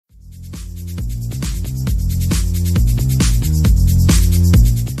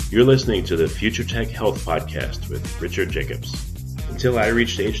You're listening to the Future Tech Health Podcast with Richard Jacobs. Until I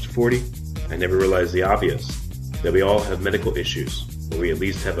reached age 40, I never realized the obvious, that we all have medical issues, or we at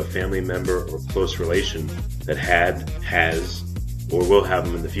least have a family member or close relation that had, has, or will have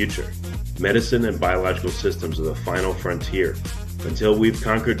them in the future. Medicine and biological systems are the final frontier. Until we've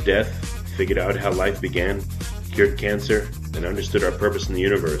conquered death, figured out how life began, cured cancer, and understood our purpose in the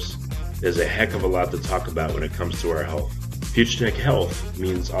universe, there's a heck of a lot to talk about when it comes to our health. Future Tech Health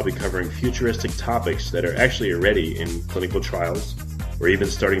means I'll be covering futuristic topics that are actually already in clinical trials, or even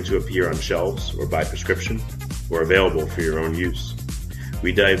starting to appear on shelves or by prescription, or available for your own use.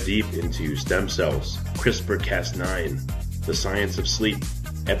 We dive deep into stem cells, CRISPR-Cas9, the science of sleep,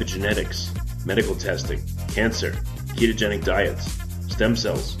 epigenetics, medical testing, cancer, ketogenic diets, stem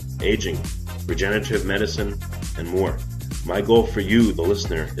cells, aging, regenerative medicine, and more. My goal for you, the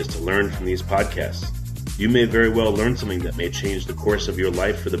listener, is to learn from these podcasts. You may very well learn something that may change the course of your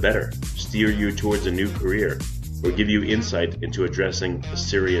life for the better, steer you towards a new career, or give you insight into addressing a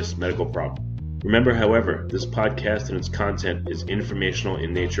serious medical problem. Remember, however, this podcast and its content is informational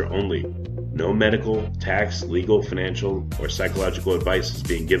in nature only. No medical, tax, legal, financial, or psychological advice is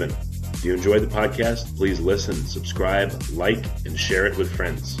being given. If you enjoyed the podcast, please listen, subscribe, like, and share it with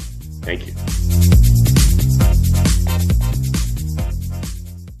friends. Thank you.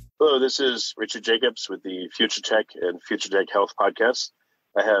 Hello, this is Richard Jacobs with the Future Tech and Future Tech Health podcast.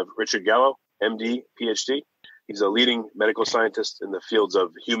 I have Richard Gallo, MD, PhD. He's a leading medical scientist in the fields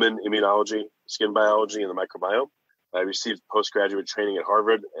of human immunology, skin biology, and the microbiome. I received postgraduate training at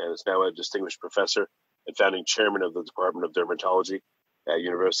Harvard and is now a distinguished professor and founding chairman of the Department of Dermatology at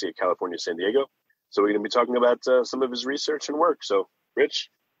University of California, San Diego. So we're going to be talking about some of his research and work. So, Rich,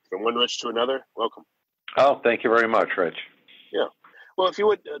 from one Rich to another, welcome. Oh, thank you very much, Rich. Yeah. Well, if you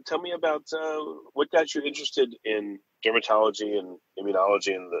would tell me about what got you interested in dermatology and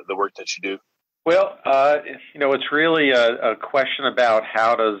immunology and the work that you do. Well, it's really a question about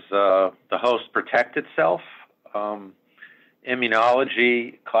how does the host protect itself.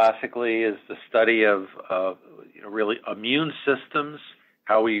 Immunology classically is the study of really immune systems,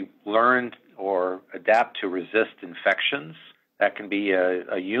 how we learn or adapt to resist infections. That can be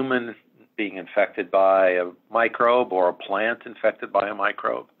a human being infected by a microbe or a plant infected by a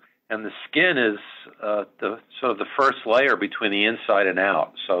microbe. And the skin is the sort of the first layer between the inside and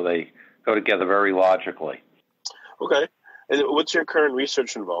out, so they go together very logically. Okay. And what's your current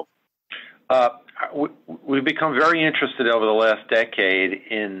research involved? We've become very interested over the last decade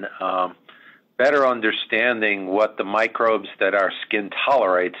in better understanding what the microbes that our skin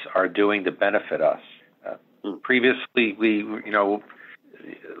tolerates are doing to benefit us. Previously,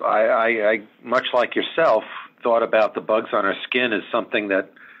 I much like yourself, thought about the bugs on our skin as something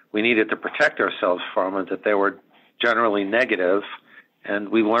that we needed to protect ourselves from and that they were generally negative. And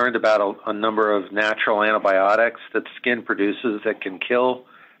we learned about a number of natural antibiotics that skin produces that can kill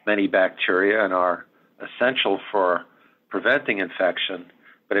many bacteria and are essential for preventing infection.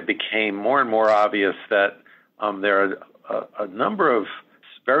 But it became more and more obvious that there are a number of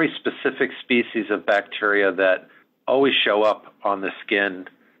very specific species of bacteria that always show up on the skin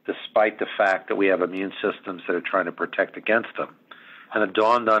despite the fact that we have immune systems that are trying to protect against them. And it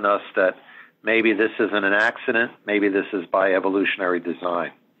dawned on us that maybe this isn't an accident, maybe this is by evolutionary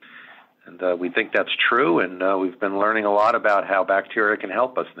design. And we think that's true, and we've been learning a lot about how bacteria can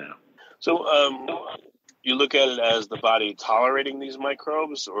help us now. So you look at it as the body tolerating these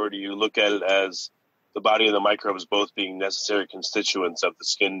microbes, or do you look at it as the body and the microbes both being necessary constituents of the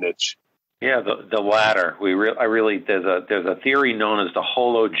skin niche? Yeah, the latter. There's a theory known as the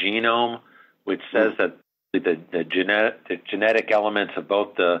hologenome, which says that the genetic elements of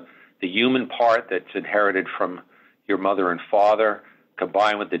both the human part that's inherited from your mother and father,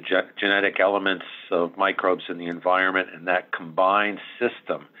 combined with the genetic elements of microbes in the environment, and that combined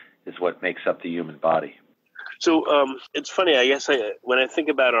system is what makes up the human body. So it's funny, I guess, when I think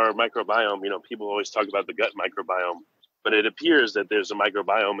about our microbiome, people always talk about the gut microbiome, but it appears that there's a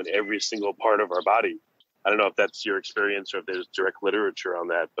microbiome in every single part of our body. I don't know if that's your experience or if there's direct literature on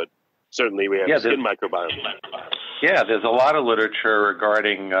that, but certainly we have skin microbiome. Yeah, there's a lot of literature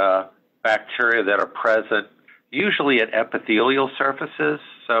regarding bacteria that are present, usually at epithelial surfaces.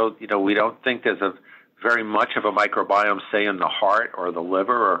 So, we don't think there's very much of a microbiome, say, in the heart or the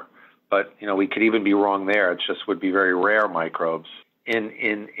liver, but we could even be wrong there. It just would be very rare microbes. In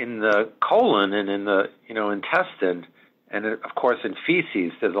the colon and in the intestine, and of course in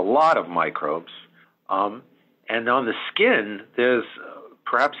feces, there's a lot of microbes. And on the skin, there's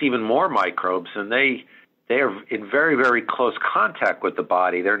perhaps even more microbes, and they are in very, very close contact with the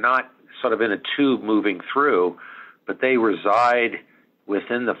body. They're not sort of in a tube moving through, but they reside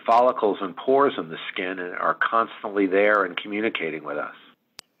within the follicles and pores in the skin and are constantly there and communicating with us.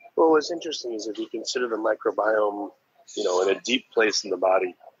 Well, what's interesting is if you consider the microbiome, in a deep place in the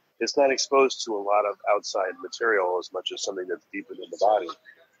body, it's not exposed to a lot of outside material as much as something that's deep within the body.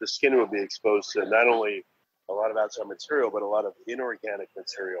 The skin will be exposed to not only a lot of outside material, but a lot of inorganic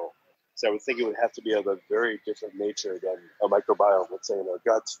material. So I would think it would have to be of a very different nature than a microbiome, let's say in our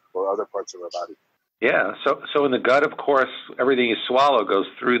gut or other parts of our body. Yeah, so in the gut, of course, everything you swallow goes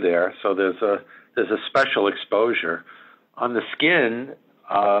through there, so there's a special exposure. On the skin,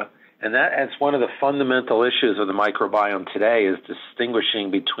 and that's one of the fundamental issues of the microbiome today, is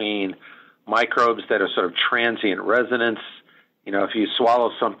distinguishing between microbes that are sort of transient residents. If you swallow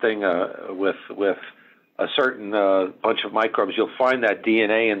something with a certain bunch of microbes, you'll find that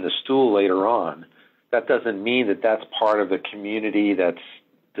DNA in the stool later on. That doesn't mean that that's part of the community that's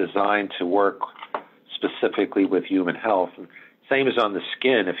designed to work specifically with human health. And same as on the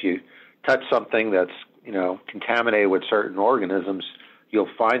skin. If you touch something that's contaminated with certain organisms, you'll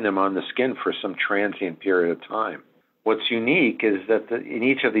find them on the skin for some transient period of time. What's unique is that in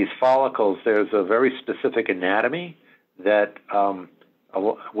each of these follicles, there's a very specific anatomy that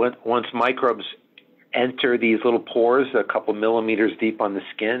once microbes enter these little pores a couple millimeters deep on the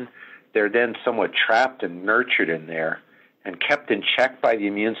skin, they're then somewhat trapped and nurtured in there and kept in check by the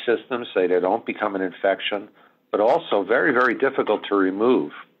immune system so they don't become an infection, but also very, very difficult to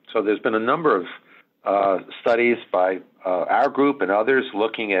remove. So there's been a number of studies by our group and others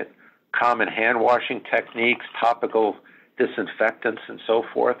looking at common hand-washing techniques, topical disinfectants, and so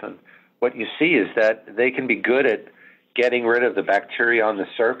forth. And what you see is that they can be good at getting rid of the bacteria on the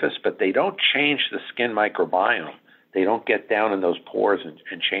surface, but they don't change the skin microbiome. They don't get down in those pores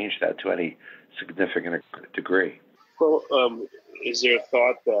and change that to any significant degree. Well, is there a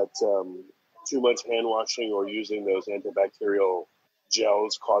thought that too much hand washing or using those antibacterial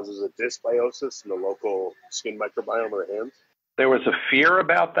gels causes a dysbiosis in the local skin microbiome of the hands? There was a fear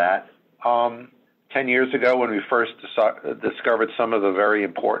about that 10 years ago when we first discovered some of the very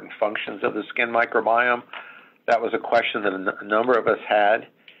important functions of the skin microbiome. That was a question that a number of us had,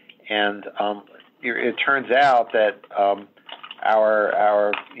 and it turns out that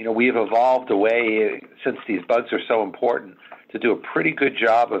we've evolved a way, since these bugs are so important, to do a pretty good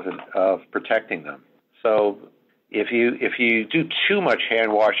job of protecting them. So if you do too much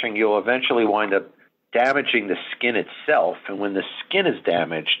hand washing, you'll eventually wind up damaging the skin itself, and when the skin is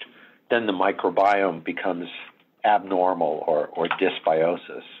damaged, then the microbiome becomes abnormal or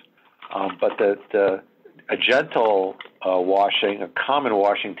dysbiosis. But a gentle washing, a common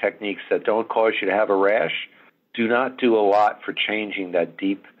washing techniques that don't cause you to have a rash, do not do a lot for changing that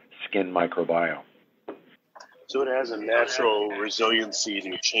deep skin microbiome. So it has a natural resiliency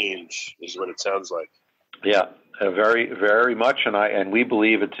to change, is what it sounds like. Yeah, very, very much, and we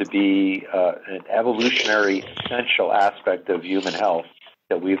believe it to be an evolutionary essential aspect of human health,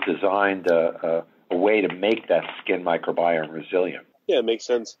 that we've designed a way to make that skin microbiome resilient. Yeah, it makes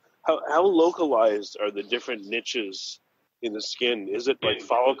sense. How localized are the different niches in the skin? Is it like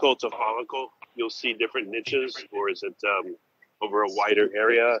follicle to follicle? You'll see different niches, or is it over a wider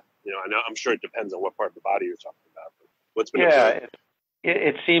area? I'm sure it depends on what part of the body you're talking about. But what's been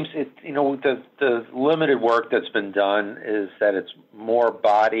it seems the limited work that's been done is that it's more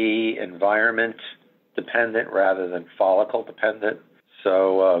body environment dependent rather than follicle dependent.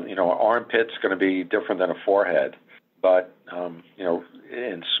 So an armpit's going to be different than a forehead, but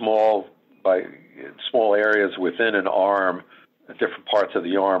in small areas within an arm, different parts of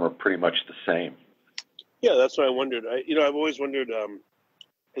the arm are pretty much the same. Yeah, that's what I wondered. I've always wondered,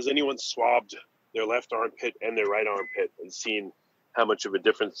 has anyone swabbed their left armpit and their right armpit and seen how much of a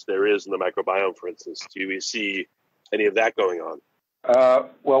difference there is in the microbiome, for instance? Do we see any of that going on?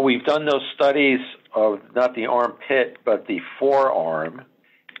 Well, we've done those studies of not the armpit, but the forearm.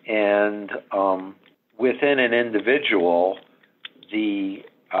 And within an individual, the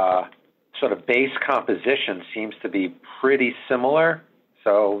sort of base composition seems to be pretty similar.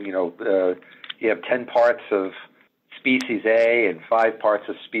 So, you have 10 parts of species A and 5 parts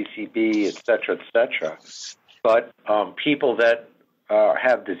of species B, et cetera, et cetera. But people that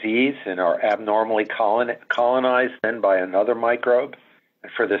have disease and are abnormally colonized then by another microbe.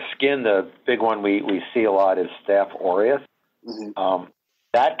 And for the skin, the big one we see a lot is Staph aureus. Mm-hmm.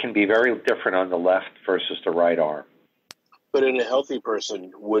 That can be very different on the left versus the right arm. But in a healthy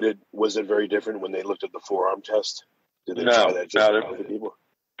person, was it very different when they looked at the forearm test? Did they try that just for healthy people?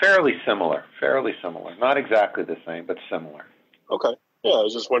 Fairly similar. Not exactly the same, but similar. Okay. Yeah, I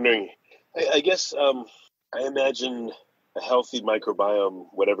was just wondering. I guess I imagine a healthy microbiome,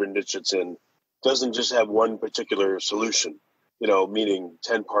 whatever niche it's in, doesn't just have one particular solution. meaning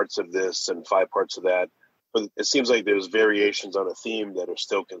 10 parts of this and 5 parts of that. But it seems like there's variations on a theme that are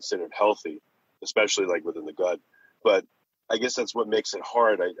still considered healthy, especially like within the gut. But I guess that's what makes it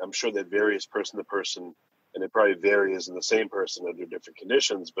hard. I'm sure that varies person to person, and it probably varies in the same person under different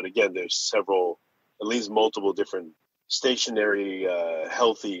conditions. But again, there's several, at least multiple different stationary,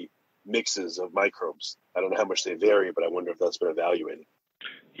 healthy mixes of microbes. I don't know how much they vary, but I wonder if that's been evaluated.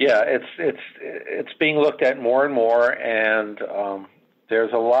 Yeah, it's being looked at more and more, and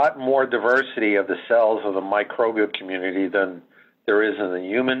there's a lot more diversity of the cells of the microbial community than there is in the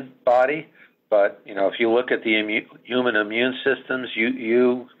human body. But if you look at the human immune systems,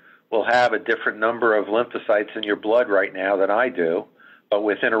 you will have a different number of lymphocytes in your blood right now than I do, but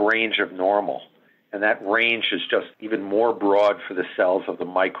within a range of normal. And that range is just even more broad for the cells of the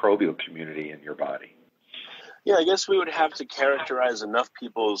microbial community in your body. Yeah, I guess we would have to characterize enough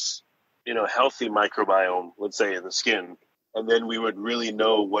people's, healthy microbiome, let's say in the skin, and then we would really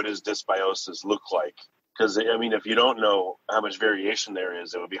know what does dysbiosis look like. Because, if you don't know how much variation there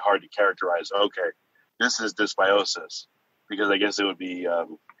is, it would be hard to characterize, okay, this is dysbiosis, because I guess it would be,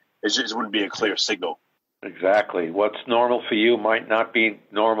 it just wouldn't be a clear signal. Exactly. What's normal for you might not be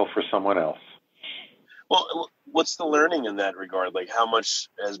normal for someone else. Well, what's the learning in that regard? Like, how much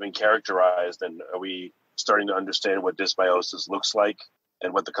has been characterized, and are we starting to understand what dysbiosis looks like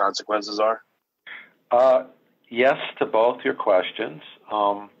and what the consequences are? Yes to both your questions.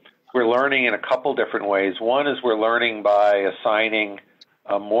 We're learning in a couple different ways. One is we're learning by assigning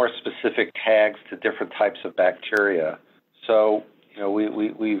more specific tags to different types of bacteria. So,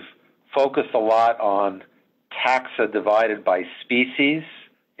 we've focused a lot on taxa divided by species.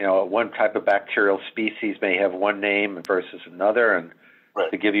 One type of bacterial species may have one name versus another. And right.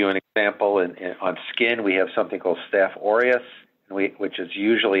 To give you an example, on skin, we have something called Staph aureus, which is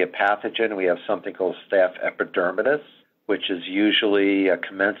usually a pathogen. We have something called Staph epidermidis, which is usually a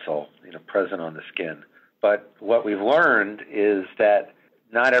commensal, present on the skin. But what we've learned is that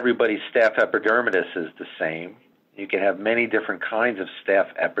not everybody's Staph epidermidis is the same. You can have many different kinds of Staph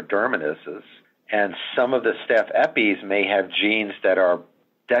epidermidises, and some of the Staph epis may have genes that are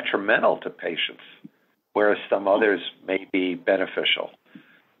detrimental to patients, whereas some others may be beneficial.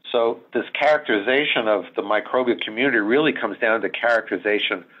 So this characterization of the microbial community really comes down to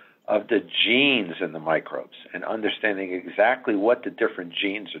characterization of the genes in the microbes and understanding exactly what the different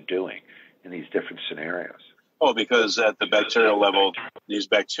genes are doing in these different scenarios. Oh, because at the bacterial level, these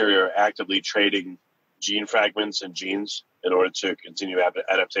bacteria are actively trading gene fragments and genes in order to continue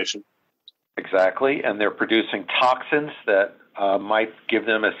adaptation? Exactly, and they're producing toxins that might give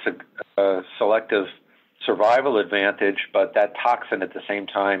them a selective survival advantage, but that toxin at the same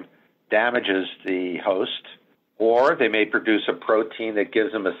time damages the host. Or they may produce a protein that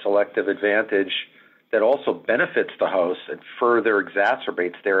gives them a selective advantage that also benefits the host and further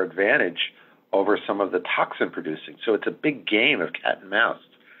exacerbates their advantage over some of the toxin producing. So it's a big game of cat and mouse.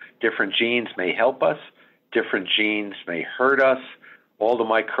 Different genes may help us. Different genes may hurt us. All the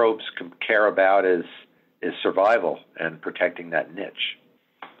microbes can care about is survival and protecting that niche.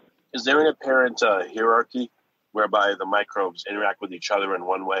 Is there an apparent hierarchy whereby the microbes interact with each other in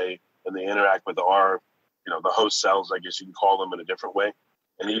one way and they interact with the host cells, I guess you can call them, in a different way?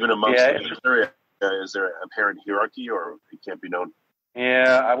 And even amongst the bacteria, is there an apparent hierarchy, or it can't be known?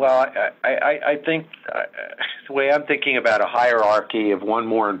 Yeah, well, I think the way I'm thinking about a hierarchy of one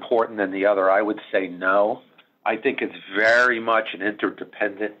more important than the other, I would say no. I think it's very much an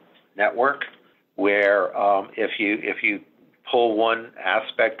interdependent network where if you pull one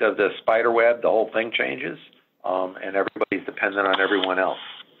aspect of the spider web, the whole thing changes, and everybody's dependent on everyone else.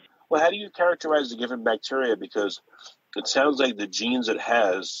 Well, how do you characterize the given bacteria? Because it sounds like the genes it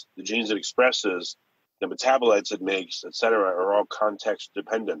has, the genes it expresses, the metabolites it makes, et cetera, are all context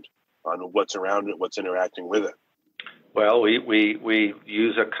dependent on what's around it, what's interacting with it. Well, we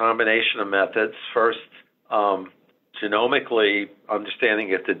use a combination of methods. First, genomically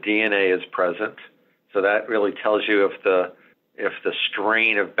understanding if the DNA is present. So that really tells you if the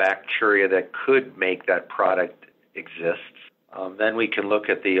strain of bacteria that could make that product exists. Then we can look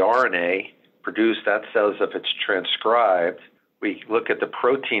at the RNA produced. That says if it's transcribed. We look at the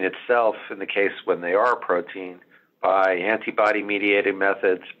protein itself, in the case when they are a protein, by antibody-mediated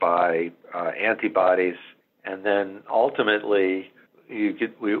methods, by antibodies, and then ultimately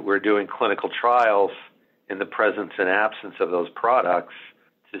we're doing clinical trials in the presence and absence of those products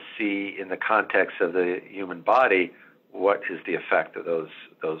to see, in the context of the human body, what is the effect of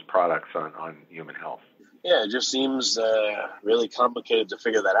those products on human health. Yeah, it just seems really complicated to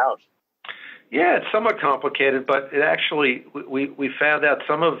figure that out. Yeah, it's somewhat complicated, but it actually, we found out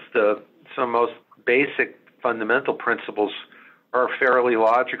some most basic fundamental principles are fairly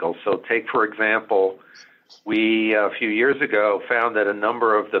logical. So take, for example, we a few years ago found that a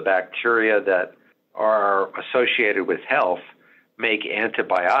number of the bacteria that are associated with health make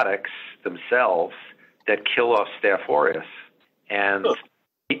antibiotics themselves that kill off Staph aureus. And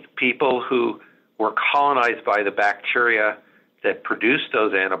people who were colonized by the bacteria that produced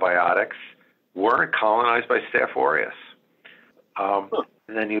those antibiotics weren't colonized by Staph aureus.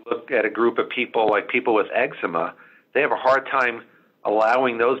 And then you look at a group of people like people with eczema, they have a hard time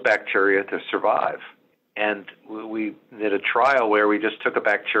allowing those bacteria to survive. And we did a trial where we just took a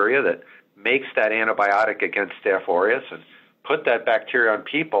bacteria that makes that antibiotic against Staph aureus and put that bacteria on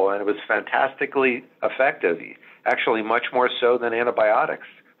people, and it was fantastically effective, actually much more so than antibiotics,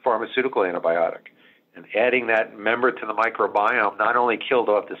 pharmaceutical antibiotic. And adding that member to the microbiome not only killed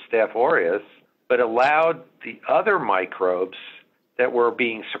off the Staph aureus, but allowed the other microbes that were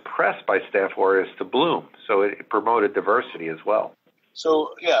being suppressed by Staph aureus to bloom. So it promoted diversity as well. So,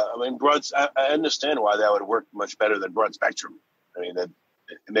 yeah, I mean, I understand why that would work much better than broad spectrum. I mean, it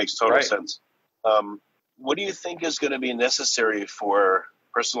makes total sense. What do you think is going to be necessary for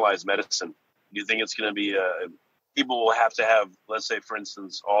personalized medicine? Do you think it's going to be people will have to have, let's say, for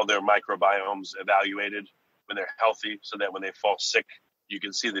instance, all their microbiomes evaluated when they're healthy so that when they fall sick, you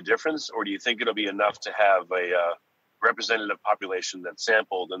can see the difference? Or do you think it'll be enough to have a representative population that's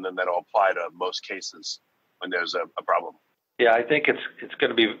sampled and then that'll apply to most cases when there's a problem? Yeah, I think it's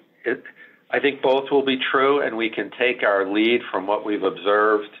going to be. I think both will be true, and we can take our lead from what we've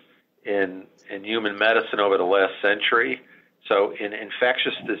observed in human medicine over the last century. So in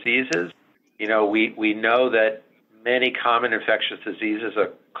infectious diseases, we know that many common infectious diseases are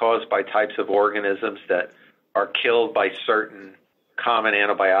caused by types of organisms that are killed by certain common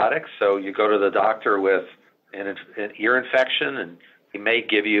antibiotics. So you go to the doctor with an ear infection, and he may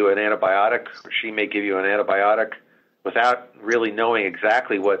give you an antibiotic, or she may give you an antibiotic without really knowing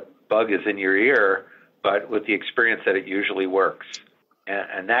exactly what bug is in your ear, but with the experience that it usually works.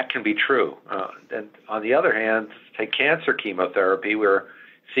 And that can be true. And on the other hand, take cancer chemotherapy. We're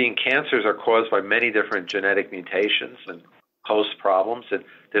seeing cancers are caused by many different genetic mutations and host problems. And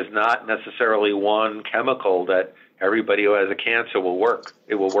there's not necessarily one chemical that everybody who has a cancer will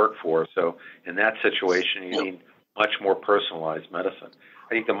work for. So in that situation, you need much more personalized medicine.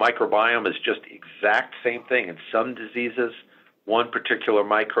 I think the microbiome is just the exact same thing. In some diseases, one particular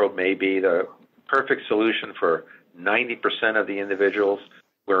microbe may be the perfect solution for 90% of the individuals,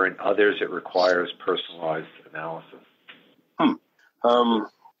 where in others it requires personalized analysis.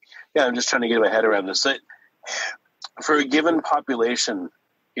 Yeah, I'm just trying to get my head around this. For a given population,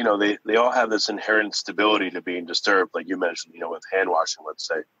 they all have this inherent stability to being disturbed, like you mentioned, with hand washing, let's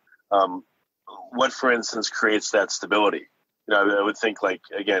say. What, for instance, creates that stability? I would think, like,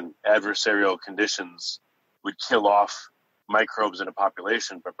 again, adversarial conditions would kill off microbes in a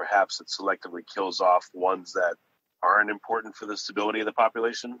population, but perhaps it selectively kills off ones that aren't important for the stability of the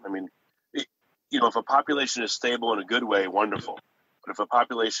population. I mean, if a population is stable in a good way, wonderful. But if a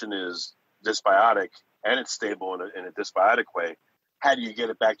population is dysbiotic and it's stable in a dysbiotic way, how do you get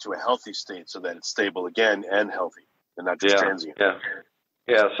it back to a healthy state so that it's stable again and healthy and not just transient?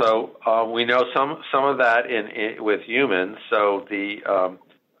 Yeah. So we know some of that with humans. So the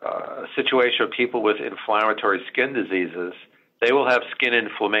situation of people with inflammatory skin diseases, they will have skin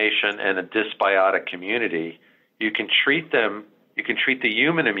inflammation and a dysbiotic community. You can treat them. You can treat the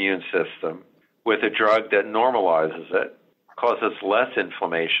human immune system with a drug that normalizes it, causes less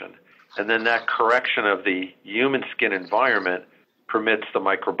inflammation, and then that correction of the human skin environment permits the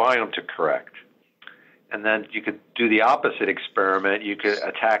microbiome to correct. And then you could do the opposite experiment. You could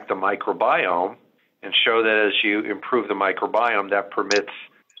attack the microbiome and show that as you improve the microbiome, that permits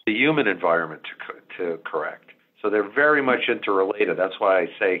the human environment to correct. So they're very much interrelated. That's why I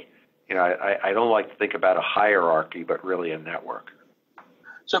say, I don't like to think about a hierarchy, but really a network.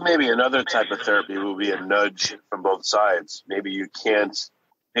 So maybe another type of therapy will be a nudge from both sides. Maybe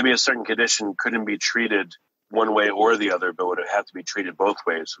a certain condition couldn't be treated one way or the other, but would have to be treated both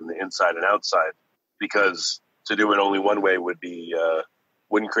ways, from the inside and outside, because to do it only one way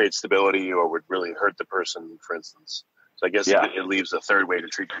wouldn't create stability or would really hurt the person, for instance. So I guess it leaves a third way to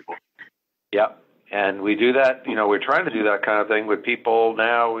treat people. Yeah. And we do that, we're trying to do that kind of thing with people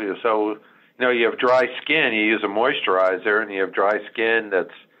now. So, you have dry skin, you use a moisturizer, and you have dry skin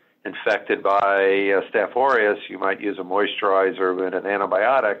that's infected by Staph aureus, you might use a moisturizer with an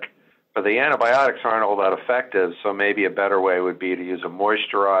antibiotic, but the antibiotics aren't all that effective, so maybe a better way would be to use a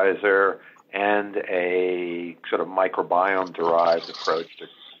moisturizer and a sort of microbiome-derived approach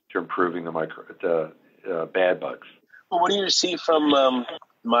to improving the bad bugs. Well, what do you see from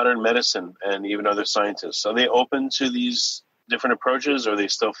modern medicine and even other scientists? Are they open to these different approaches, or are they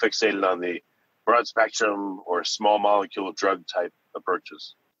still fixated on the broad spectrum or small molecule drug type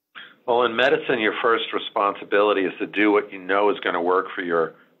approaches? Well, in medicine, your first responsibility is to do what you know is going to work for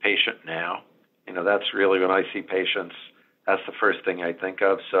your patient now. That's really when I see patients, that's the first thing I think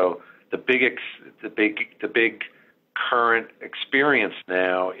of. So the big current experience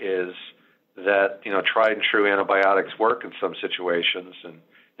now is that, tried and true antibiotics work in some situations. And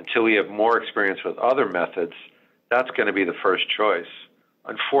until we have more experience with other methods, that's going to be the first choice.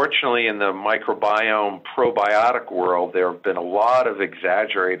 Unfortunately, in the microbiome probiotic world, there have been a lot of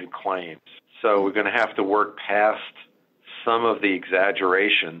exaggerated claims. So we're going to have to work past some of the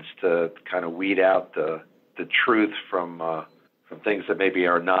exaggerations to kind of weed out the truth from things that maybe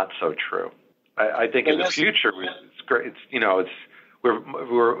are not so true. I think in the future, it's great.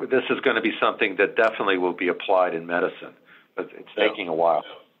 This is going to be something that definitely will be applied in medicine, but it's taking a while.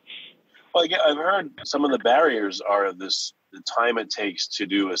 Well, I've heard some of the barriers are the time it takes to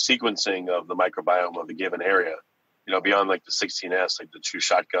do a sequencing of the microbiome of a given area, beyond like the 16S, like the true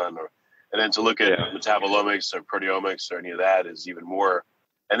shotgun, and then to look at metabolomics or proteomics or any of that is even more.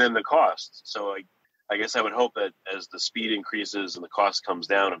 And then the cost. So I guess I would hope that as the speed increases and the cost comes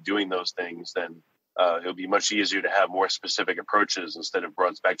down of doing those things, then it'll be much easier to have more specific approaches instead of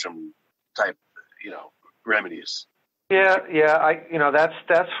broad spectrum type, remedies. Yeah.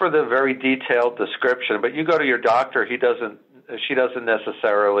 That's for the very detailed description. But you go to your doctor, she doesn't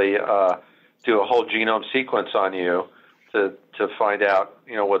necessarily do a whole genome sequence on you to find out,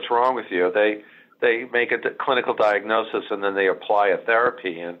 what's wrong with you. They make a clinical diagnosis and then they apply a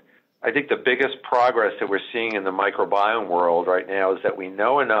therapy. And I think the biggest progress that we're seeing in the microbiome world right now is that we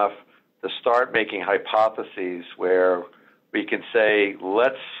know enough to start making hypotheses where we can say,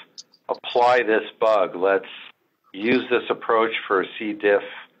 let's apply this bug, let's use this approach for C. diff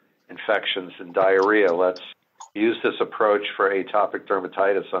infections and diarrhea, let's use this approach for atopic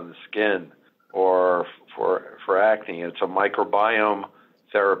dermatitis on the skin or for acne. It's a microbiome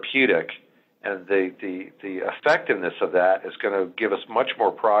therapeutic, and the effectiveness of that is going to give us much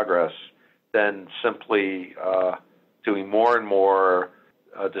more progress than simply doing more and more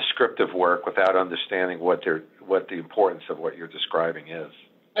descriptive work without understanding what the importance of what you're describing is.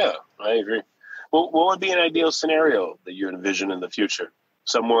 Yeah, I agree. Well, what would be an ideal scenario that you envision in the future?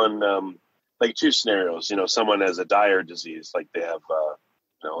 Someone, like two scenarios, someone has a dire disease, like they have, I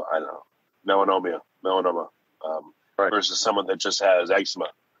don't know, melanoma, right, versus someone that just has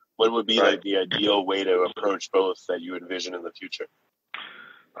eczema. What would be like the ideal way to approach both that you envision in the future?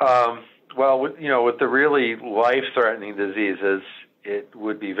 Well, with the really life-threatening diseases, it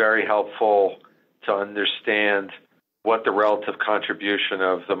would be very helpful to understand what the relative contribution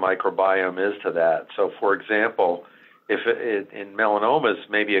of the microbiome is to that. So, for example, if in melanomas,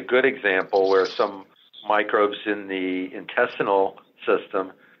 maybe a good example where some microbes in the intestinal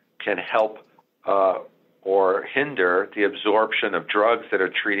system can help or hinder the absorption of drugs that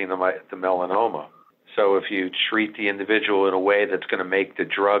are treating the melanoma. So if you treat the individual in a way that's going to make the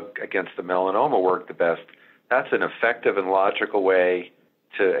drug against the melanoma work the best, that's an effective and logical way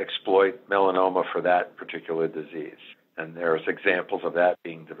to exploit melanoma for that particular disease. And there's examples of that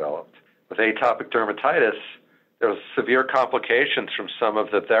being developed. With atopic dermatitis, there's severe complications from some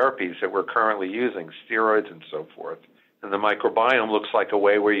of the therapies that we're currently using, steroids and so forth. And the microbiome looks like a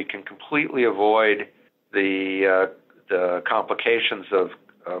way where you can completely avoid the complications of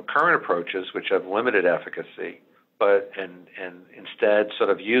current approaches, which have limited efficacy, and instead sort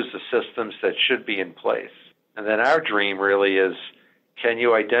of use the systems that should be in place. And then our dream really is, can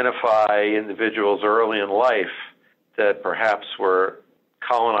you identify individuals early in life that perhaps were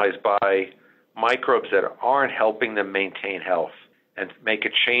colonized by microbes that aren't helping them maintain health, and make a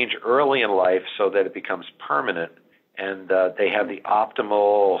change early in life so that it becomes permanent and they have the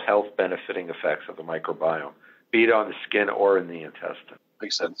optimal health benefiting effects of the microbiome, be it on the skin or in the intestine.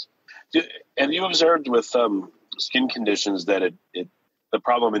 Makes sense. Have you observed with skin conditions that the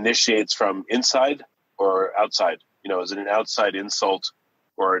problem initiates from inside or outside? Is it an outside insult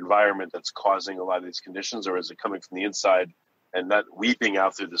or environment that's causing a lot of these conditions, or is it coming from the inside and not weeping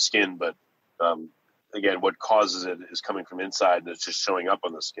out through the skin, but again, what causes it is coming from inside and it's just showing up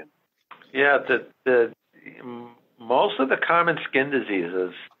on the skin? Yeah, most of the common skin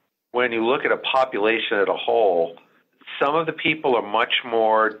diseases, when you look at a population as a whole, some of the people are much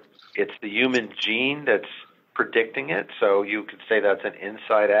more, it's the human gene that's predicting it, so you could say that's an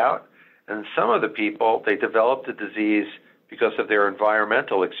inside out. And some of the people, they develop the disease because of their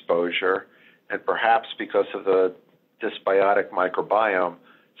environmental exposure and perhaps because of the dysbiotic microbiome.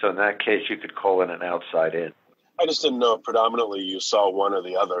 So in that case, you could call it an outside in. I just didn't know if predominantly you saw one or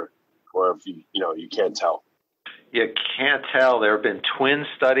the other, or if you can't tell. You can't tell. There have been twin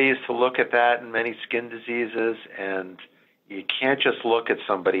studies to look at that in many skin diseases, and you can't just look at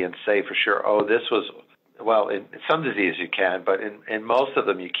somebody and say for sure, oh, this was, well, in some diseases you can, but in most of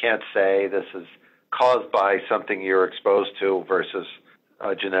them you can't say this is caused by something you're exposed to versus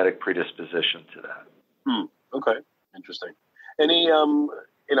a genetic predisposition to that. Okay, interesting. Any,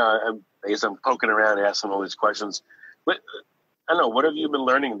 I guess I'm poking around asking all these questions, but I don't know, what have you been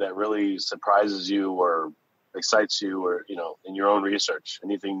learning that really surprises you or excites you, or in your own research?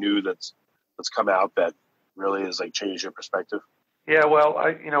 Anything new that's come out that really has changed your perspective? Yeah, well,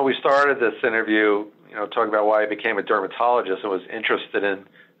 we started this interview, talking about why I became a dermatologist and was interested in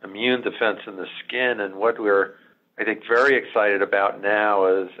immune defense in the skin. And what we're, I think, very excited about now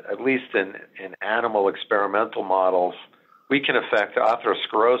is, at least in animal experimental models, we can affect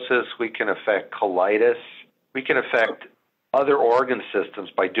atherosclerosis, we can affect colitis, we can affect other organ systems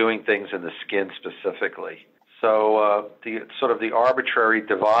by doing things in the skin specifically. So the arbitrary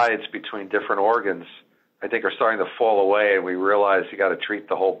divides between different organs, I think, are starting to fall away, and we realize you got to treat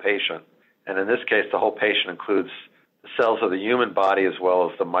the whole patient. And in this case, the whole patient includes the cells of the human body as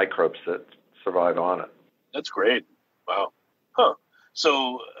well as the microbes that survive on it. That's great. Wow. Huh.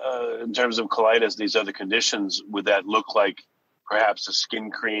 So in terms of colitis, these other conditions, would that look like perhaps a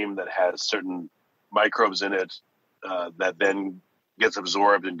skin cream that has certain microbes in it that then gets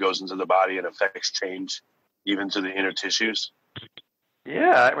absorbed and goes into the body and affects change even to the inner tissues?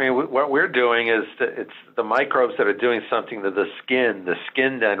 Yeah, I mean, what we're doing is that it's the microbes that are doing something to the skin. The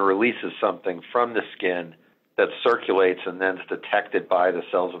skin then releases something from the skin that circulates and then is detected by the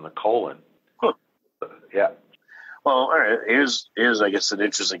cells in the colon. Huh. Yeah. Well, all right. Here's I guess, an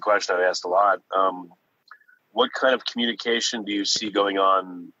interesting question I've asked a lot. What kind of communication do you see going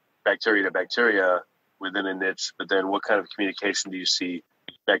on bacteria to bacteria within a niche? But then what kind of communication do you see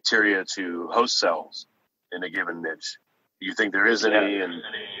bacteria to host cells in a given niche? Do you think there is any, and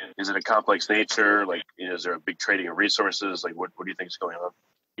is it a complex nature? Is there a big trading of resources? What do you think is going on?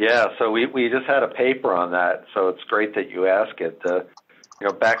 Yeah, so we just had a paper on that, so it's great that you ask it.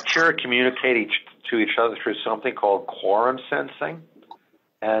 Bacteria communicate to each other through something called quorum sensing,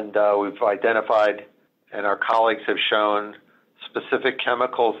 and we've identified, and our colleagues have shown, specific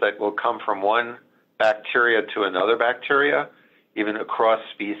chemicals that will come from one bacteria to another bacteria, even across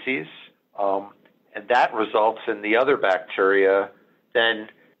species. And that results in the other bacteria then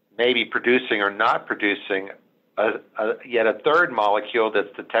maybe producing or not producing yet a third molecule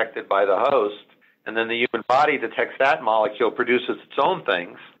that's detected by the host. And then the human body detects that molecule, produces its own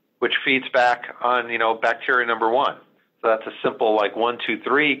things, which feeds back on, bacteria number one. So that's a simple 1, 2,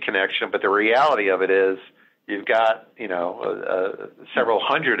 3 connection. But the reality of it is you've got, several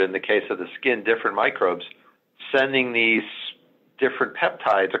hundred, in the case of the skin, different microbes sending these different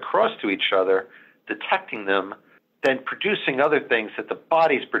peptides across to each other, detecting them, then producing other things that the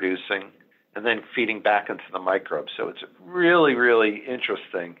body's producing, and then feeding back into the microbes. So it's really, really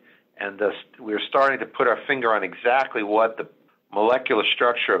interesting. And we're starting to put our finger on exactly what the molecular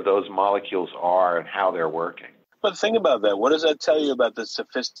structure of those molecules are and how they're working. But think about that. What does that tell you about the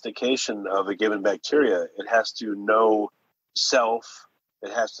sophistication of a given bacteria? It has to know self.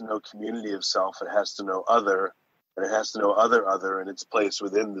 It has to know community of self. It has to know other. And it has to know other and its place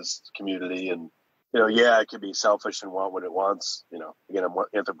within this community. And it could be selfish and want what it wants. Again, I'm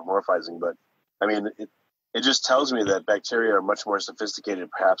anthropomorphizing, but I mean, it just tells me that bacteria are much more sophisticated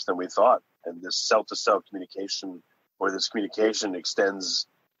perhaps than we thought. And this cell-to-cell communication, or this communication, extends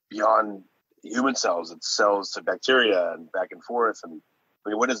beyond human cells. It's cells to bacteria and back and forth. And I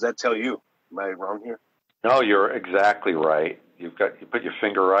mean, what does that tell you? Am I wrong here? No, you're exactly right. You put your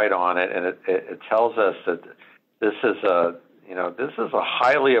finger right on it, and it tells us that this is a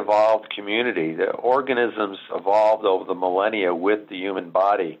highly evolved community. The organisms evolved over the millennia with the human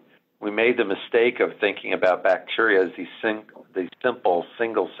body. We made the mistake of thinking about bacteria as these simple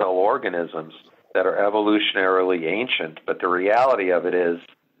single-cell organisms that are evolutionarily ancient. But the reality of it is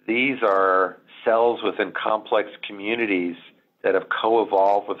these are cells within complex communities that have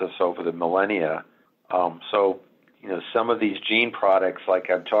co-evolved with us over the millennia. Some of these gene products, like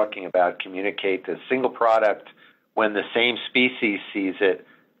I'm talking about, communicate to a single product. When the same species sees it,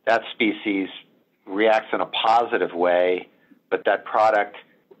 that species reacts in a positive way, but that product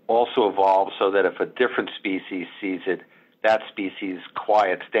also evolves so that if a different species sees it, that species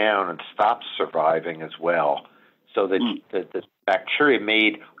quiets down and stops surviving as well. So that the bacteria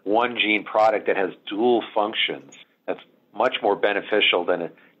made one gene product that has dual functions. That's much more beneficial than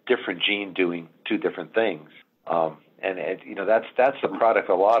a different gene doing two different things. That's the product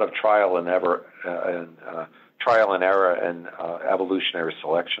of a lot of trial and error and evolutionary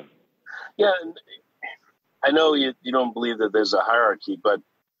selection. Yeah, I know you don't believe that there's a hierarchy, but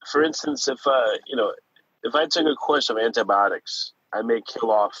for instance, if if I took a course of antibiotics, I may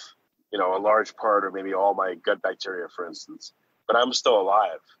kill off a large part or maybe all my gut bacteria, for instance, but I'm still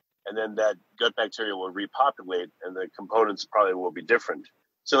alive, and then that gut bacteria will repopulate, and the components probably will be different.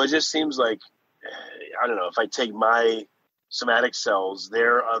 So it just seems like I don't know if I take my somatic cells,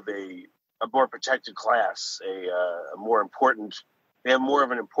 they're of a more protected class, a more important. They have more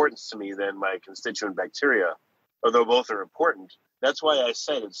of an importance to me than my constituent bacteria, although both are important. That's why I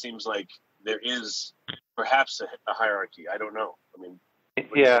said it seems like there is perhaps a hierarchy. I don't know. I mean,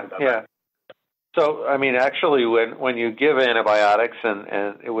 yeah. So, I mean, actually, when you give antibiotics and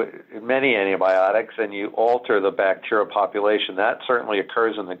many antibiotics and you alter the bacterial population, that certainly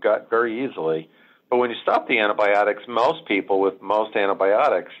occurs in the gut very easily. But when you stop the antibiotics, most people with most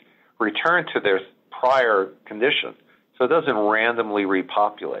antibiotics return to their prior condition. So it doesn't randomly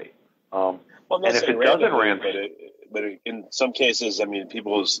repopulate. And if it doesn't randomly, but in some cases, I mean,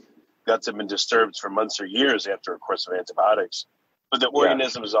 people's guts have been disturbed for months or years after a course of antibiotics. But the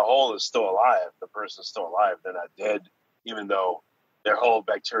organism as a whole is still alive. The person's still alive. They're not dead, even though their whole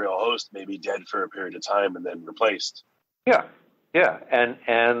bacterial host may be dead for a period of time and then replaced. Yeah.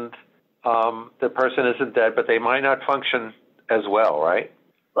 And the person isn't dead, but they might not function as well, right?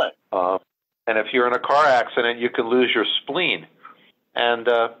 Right. And if you're in a car accident, you can lose your spleen. And,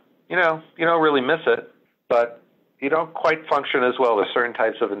 you don't really miss it, but you don't quite function as well. There's certain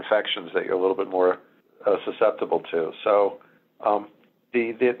types of infections that you're a little bit more susceptible to. So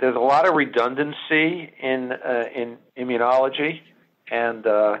there's a lot of redundancy in immunology, and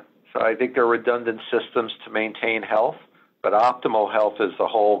so I think there are redundant systems to maintain health, but optimal health is the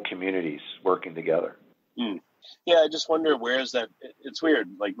whole communities working together. Yeah, I just wonder where is that? It's weird.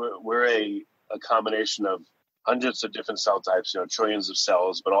 Like we're a combination of hundreds of different cell types, trillions of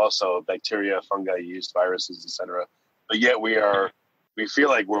cells, but also bacteria, fungi, yeast, viruses, etc. But yet we feel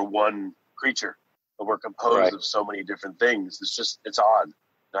like we're one creature, but we're composed of so many different things. It's odd.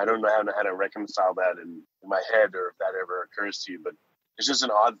 And I don't know how to reconcile that in my head, or if that ever occurs to you, but it's just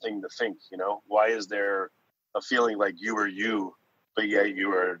an odd thing to think, why is there a feeling like you are you, but yet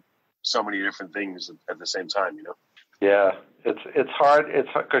you are so many different things at the same time, Yeah, it's hard. It's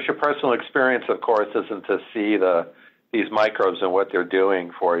because your personal experience, of course, isn't to see these microbes and what they're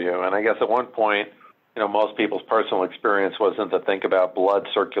doing for you. And I guess at one point, most people's personal experience wasn't to think about blood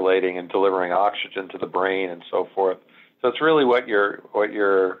circulating and delivering oxygen to the brain and so forth. So it's really what you're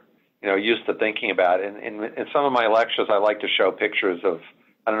used to thinking about. In some of my lectures, I like to show pictures of,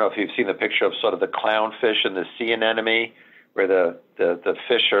 I don't know if you've seen the picture of sort of the clownfish and the sea anemone, where the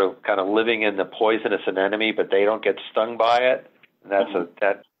fish are kind of living in the poisonous anemone, but they don't get stung by it. And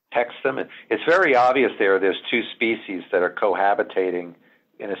that protects them. It's very obvious there's two species that are cohabitating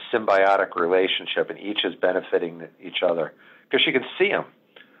in a symbiotic relationship, and each is benefiting each other because you can see them.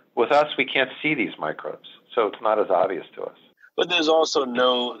 With us, we can't see these microbes, so it's not as obvious to us. But there's also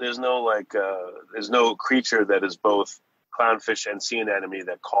no creature that is both clownfish and sea anemone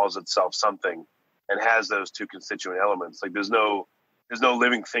that calls itself something and has those two constituent elements. Like there's no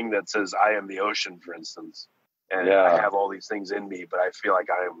living thing that says I am the ocean, for instance, and I have all these things in me, but I feel like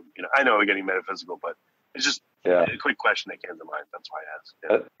I am. I know we're getting metaphysical, but it's just a quick question that came to mind. That's why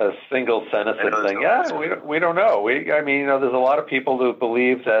I asked. A single sentence thing. We don't know. There's a lot of people who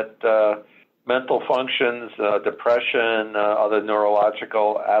believe that mental functions, depression, other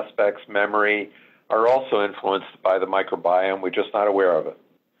neurological aspects, memory, are also influenced by the microbiome. We're just not aware of it.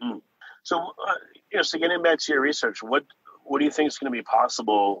 So, so getting back to your research, what do you think is going to be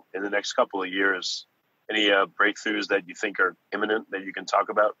possible in the next couple of years? Any breakthroughs that you think are imminent that you can talk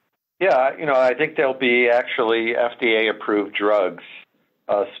about? Yeah, I think there'll be actually FDA-approved drugs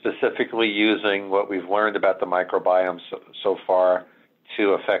specifically using what we've learned about the microbiome so far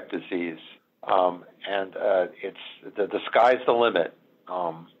to affect disease. And it's the sky's the limit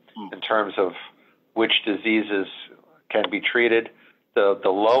in terms of which diseases can be treated. The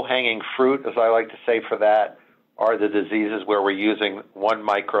low-hanging fruit, as I like to say for that, are the diseases where we're using one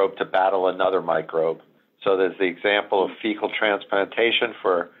microbe to battle another microbe. So there's the example of fecal transplantation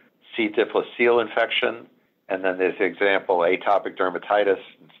for C. difficile infection, and then there's the example atopic dermatitis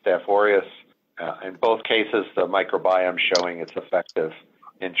and Staph aureus. In both cases, the microbiome showing it's effective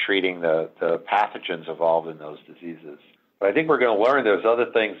in treating the pathogens involved in those diseases. But I think we're going to learn there's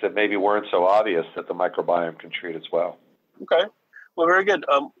other things that maybe weren't so obvious that the microbiome can treat as well. Okay. Well, very good.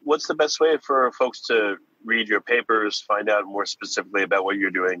 What's the best way for folks to read your papers, find out more specifically about what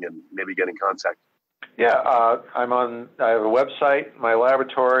you're doing, and maybe get in contact? Yeah, I have a website. My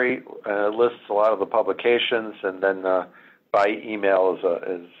laboratory lists a lot of the publications, and then by email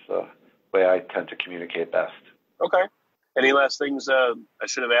is way I tend to communicate best. Okay. Any last things I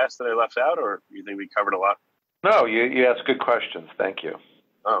should have asked that I left out, or you think we covered a lot? No, you asked good questions. Thank you.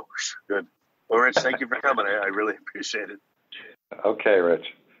 Oh, good. Well, Rich, thank you for coming. I really appreciate it. Okay, Rich.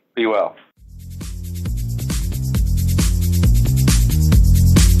 Be well.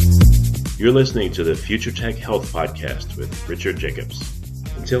 You're listening to the Future Tech Health Podcast with Richard Jacobs.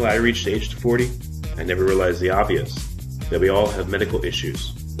 Until I reached age 40, I never realized the obvious, that we all have medical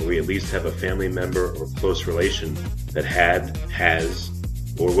issues, or we at least have a family member or close relation that has,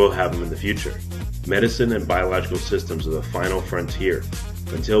 or will have them in the future. Medicine and biological systems are the final frontier.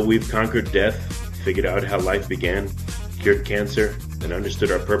 Until we've conquered death, figured out how life began, cured cancer, and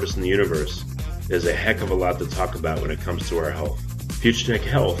understood our purpose in the universe, there's a heck of a lot to talk about when it comes to our health. Future Tech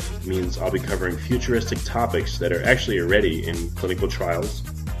Health means I'll be covering futuristic topics that are actually already in clinical trials,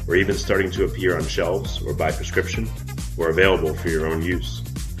 or even starting to appear on shelves or by prescription, or available for your own use.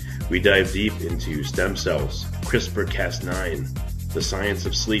 We dive deep into stem cells, CRISPR-Cas9, the science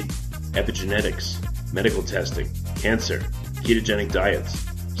of sleep, epigenetics, medical testing, cancer, ketogenic diets,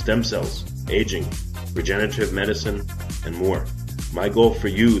 stem cells, aging, regenerative medicine, and more. My goal for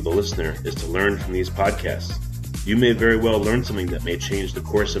you, the listener, is to learn from these podcasts. You may very well learn something that may change the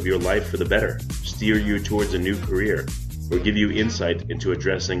course of your life for the better, steer you towards a new career, or give you insight into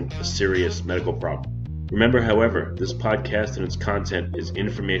addressing a serious medical problem. Remember, however, this podcast and its content is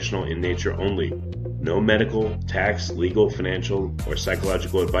informational in nature only. No medical, tax, legal, financial, or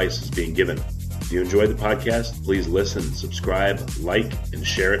psychological advice is being given. If you enjoyed the podcast, please listen, subscribe, like, and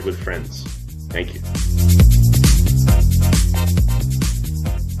share it with friends. Thank you.